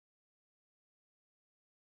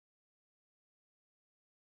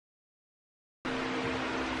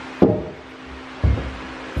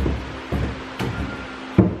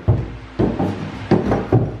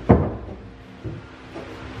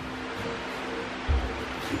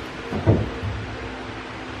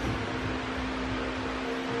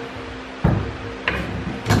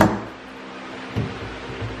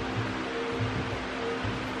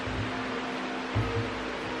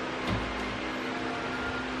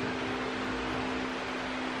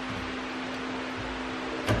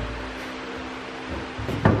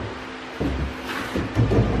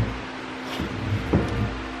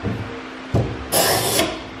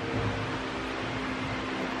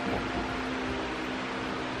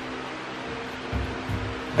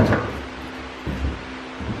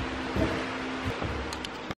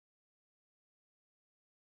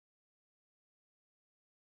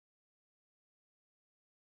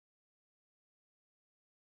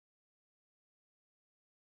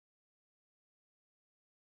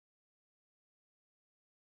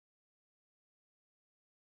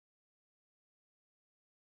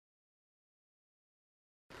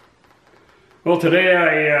Well, today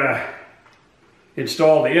I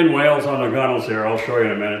installed the in wales on the gunnels here. I'll show you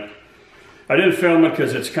in a minute. I didn't film it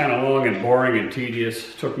because it's kind of long and boring and tedious.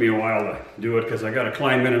 It took me a while to do it because I got to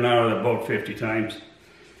climb in and out of the boat 50 times.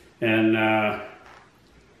 And,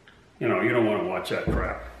 you know, you don't want to watch that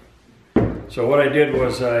crap. So what I did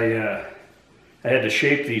was I had to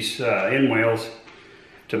shape these in wales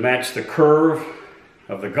to match the curve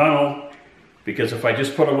of the gunnel, because if I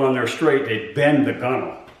just put them on there straight, they'd bend the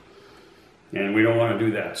gunnel. And we don't want to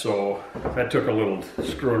do that. So that took a little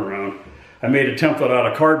screwing around. I made a template out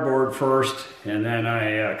of cardboard first, and then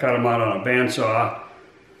I cut them out on a bandsaw,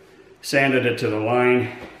 sanded it to the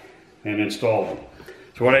line, and installed them.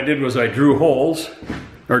 So what I did was I drew holes,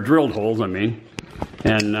 or drilled holes, I mean,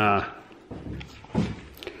 and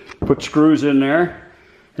put screws in there,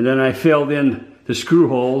 and then I filled in the screw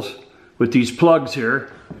holes with these plugs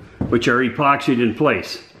here, which are epoxied in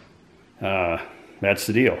place. That's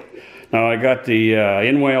the deal. Now I got the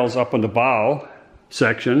in wales up on the bow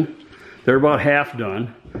section. They're about half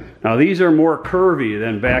done. Now these are more curvy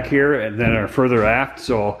than back here and then are further aft,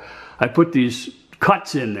 so I put these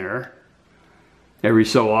cuts in there every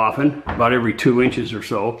so often, about every 2 inches or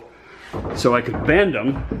so I could bend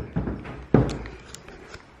them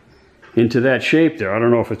into that shape there. I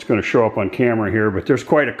don't know if it's going to show up on camera here, but there's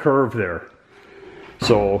quite a curve there.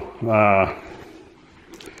 So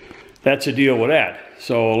that's the deal with that.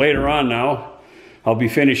 So later on now, I'll be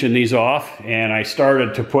finishing these off, and I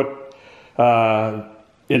started to put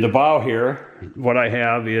in the bow here, what I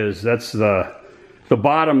have is, that's the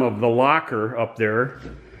bottom of the locker up there.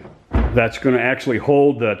 That's going to actually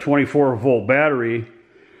hold the 24-volt battery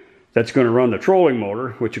that's going to run the trolling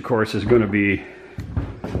motor, which of course is going to be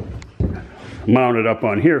mounted up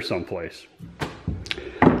on here someplace.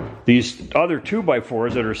 These other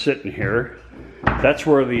 2x4s that are sitting here, that's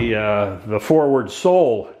where the forward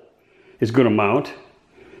sole is going to mount,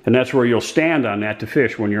 and that's where you'll stand on that to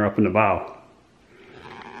fish when you're up in the bow.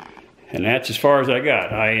 And that's as far as I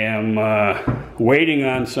got. I am waiting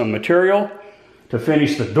on some material to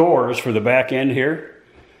finish the doors for the back end here.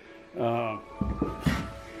 We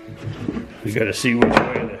got to see which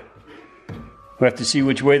way we have to see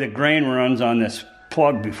which way the grain runs on this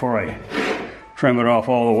plug before I trim it off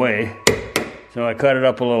all the way. So I cut it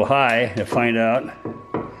up a little high to find out.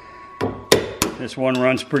 This one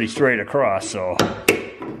runs pretty straight across, so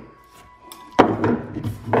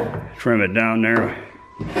trim it down there.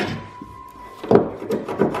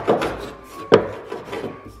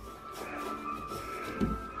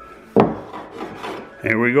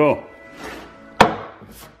 There we go.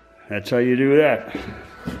 That's how you do that.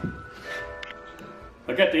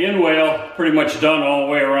 I got the in wale pretty much done all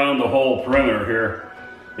the way around the whole perimeter here,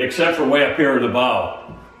 except for way up here in the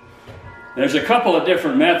bow. There's a couple of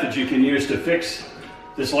different methods you can use to fix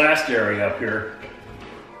this last area up here,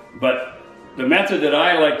 but the method that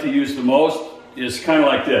I like to use the most is kind of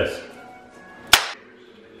like this.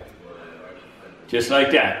 Just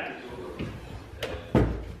like that.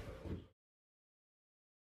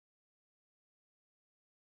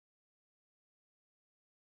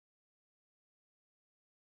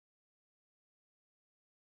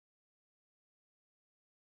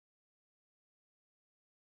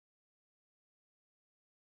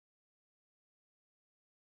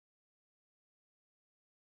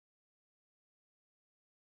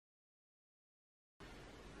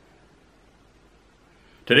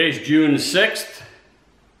 Today's June 6th,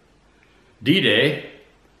 D-Day.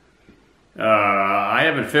 I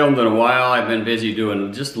haven't filmed in a while. I've been busy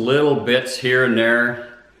doing just little bits here and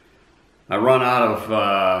there. I run out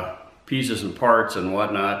of pieces and parts and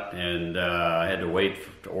whatnot, and I had to wait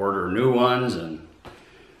to order new ones, and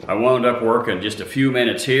I wound up working just a few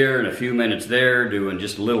minutes here and a few minutes there, doing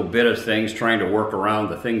just a little bit of things, trying to work around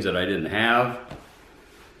the things that I didn't have.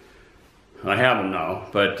 I have them now,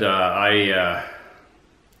 but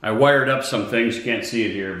I wired up some things. You can't see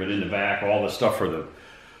it here, but in the back, all the stuff for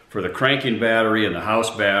the cranking battery and the house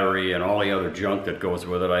battery and all the other junk that goes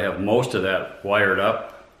with it. I have most of that wired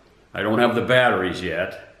up. I don't have the batteries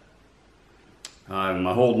yet. I'm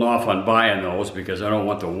holding off on buying those because I don't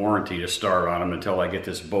want the warranty to start on them until I get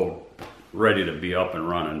this boat ready to be up and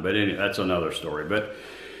running. But anyway, that's another story. But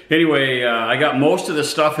anyway, I got most of the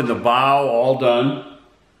stuff in the bow all done.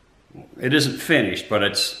 It isn't finished, but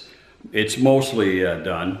it's mostly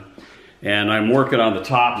done, and I'm working on the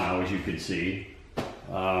top now, as you can see.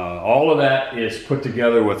 All of that is put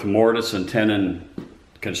together with mortise and tenon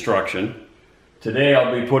construction. Today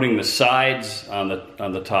I'll be putting the sides on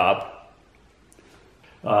the top.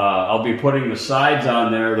 I'll be putting the sides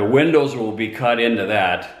on there. The windows will be cut into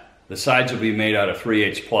that. The sides will be made out of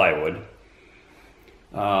 3/8 plywood.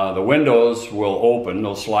 The windows will open,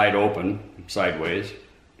 they'll slide open sideways.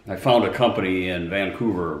 I found a company in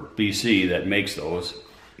Vancouver, BC that makes those.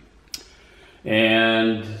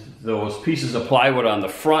 And those pieces of plywood on the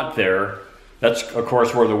front there, that's of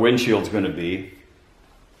course where the windshield's going to be.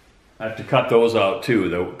 I have to cut those out too,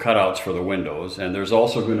 the cutouts for the windows. And there's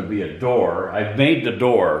also going to be a door. I've made the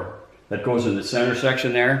door that goes in the center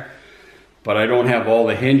section there, but I don't have all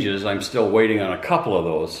the hinges. I'm still waiting on a couple of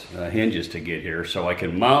those hinges to get here so I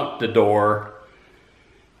can mount the door.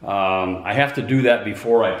 I have to do that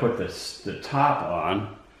before I put the top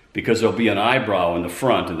on, because there'll be an eyebrow in the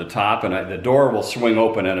front and the top, and the door will swing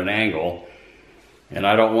open at an angle, and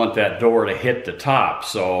I don't want that door to hit the top,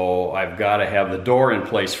 so I've got to have the door in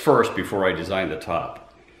place first before I design the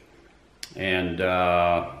top. And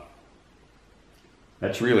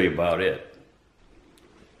that's really about it.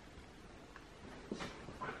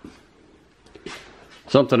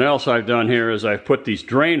 Something else I've done here is I've put these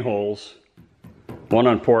drain holes, one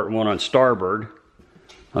on port and one on starboard,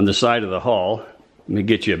 on the side of the hull. Let me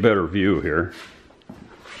get you a better view here.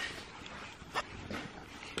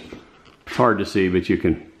 It's hard to see, but you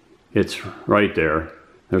can, it's right there.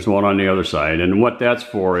 There's one on the other side. And what that's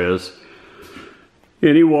for is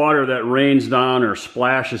any water that rains down or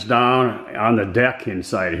splashes down on the deck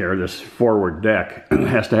inside here, this forward deck,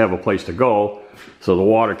 has to have a place to go so the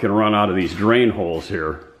water can run out of these drain holes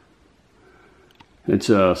here. It's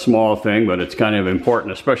a small thing, but it's kind of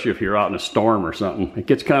important, especially if you're out in a storm or something. It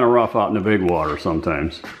gets kind of rough out in the big water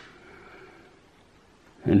sometimes.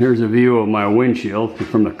 And here's a view of my windshield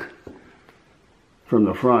from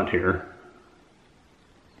the front here.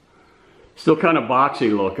 Still kind of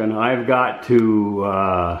boxy looking. I've got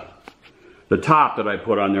to, the top that I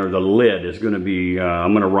put on there, the lid is going to be,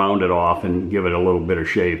 I'm going to round it off and give it a little bit of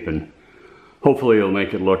shape, and hopefully it'll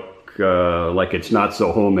make it look like it's not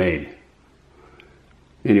so homemade.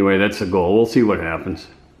 Anyway, that's the goal. We'll see what happens.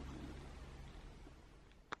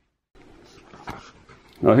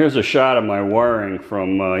 Now here's a shot of my wiring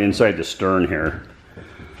from inside the stern here.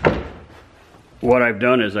 What I've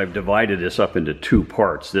done is I've divided this up into two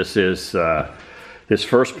parts. This is this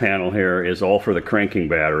first panel here is all for the cranking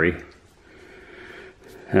battery,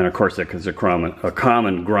 and of course that is a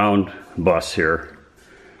common ground bus here.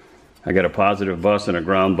 I got a positive bus and a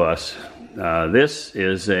ground bus. This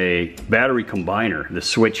is a battery combiner. The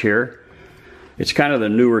switch here, it's kind of the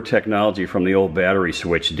newer technology from the old battery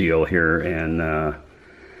switch deal here, and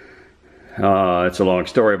it's a long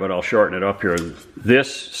story, but I'll shorten it up here.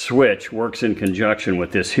 This switch works in conjunction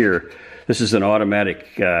with this here. This is an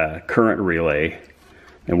automatic current relay,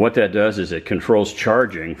 and what that does is it controls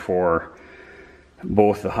charging for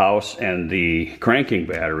both the house and the cranking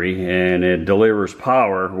battery, and it delivers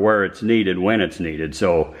power where it's needed when it's needed.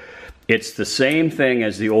 So it's the same thing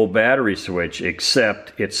as the old battery switch,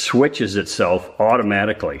 except it switches itself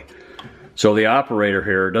automatically. So the operator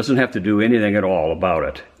here doesn't have to do anything at all about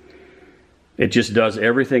it. It just does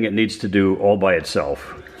everything it needs to do all by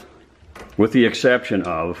itself. With the exception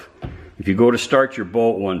of, if you go to start your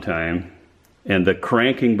boat one time and the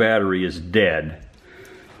cranking battery is dead,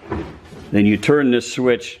 then you turn this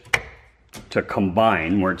switch to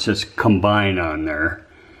combine, where it says combine on there,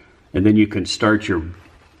 and then you can start your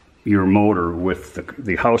motor with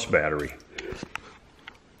the house battery.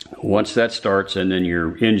 Once that starts and then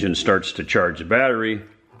your engine starts to charge the battery,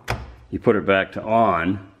 you put it back to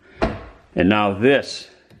on, and now this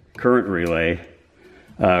current relay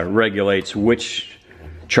regulates which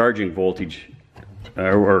charging voltage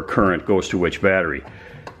or current goes to which battery.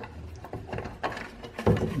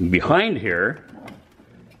 Behind here,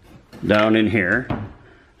 down in here,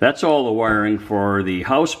 that's all the wiring for the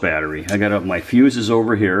house battery. I got up my fuses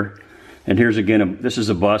over here, and here's again, this is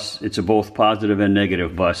a bus. It's a both positive and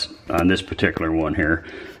negative bus on this particular one here.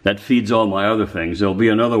 That feeds all my other things. There'll be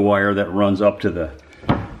another wire that runs up to the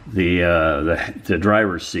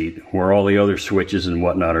driver's seat, where all the other switches and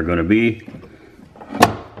whatnot are going to be.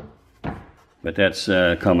 But that's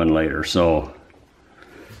coming later. So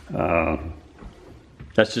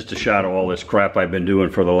that's just a shot of all this crap I've been doing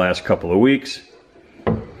for the last couple of weeks.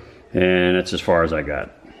 And that's as far as I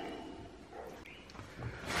got.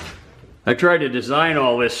 I tried to design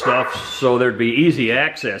all this stuff so there'd be easy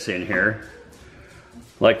access in here.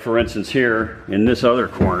 Like for instance here, in this other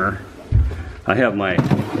corner, I have my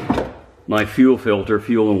fuel filter,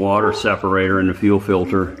 fuel and water separator, and the fuel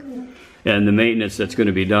filter, and the maintenance that's going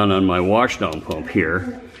to be done on my washdown pump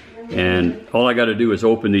here. And all I got to do is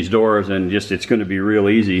open these doors, and it's going to be real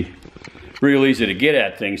easy to get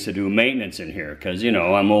at things to do maintenance in here, because you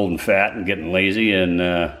know I'm old and fat and getting lazy, and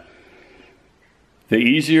the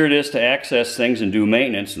easier it is to access things and do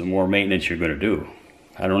maintenance, the more maintenance you're going to do.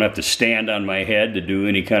 I don't have to stand on my head to do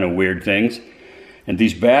any kind of weird things. And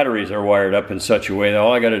these batteries are wired up in such a way that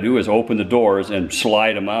all I got to do is open the doors and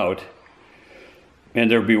slide them out,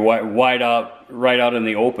 and they'll be right out in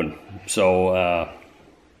the open. So,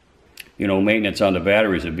 you know, maintenance on the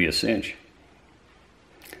batteries would be a cinch.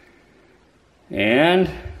 And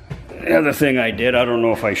the other thing I did, I don't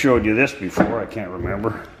know if I showed you this before, I can't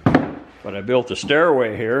remember, but I built a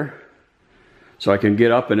stairway here so I can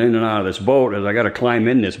get up and in and out of this boat, as I got to climb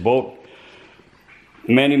in this boat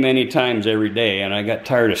many times every day, and I got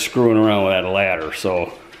tired of screwing around with that ladder.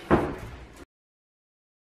 So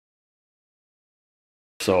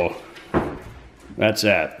that's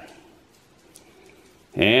that.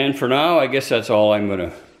 And for now, I guess that's all I'm going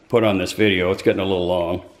to put on this video. It's getting a little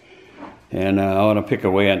long. And I want to pick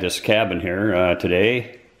away on this cabin here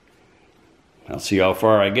today. I'll see how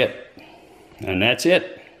far I get. And that's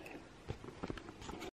it.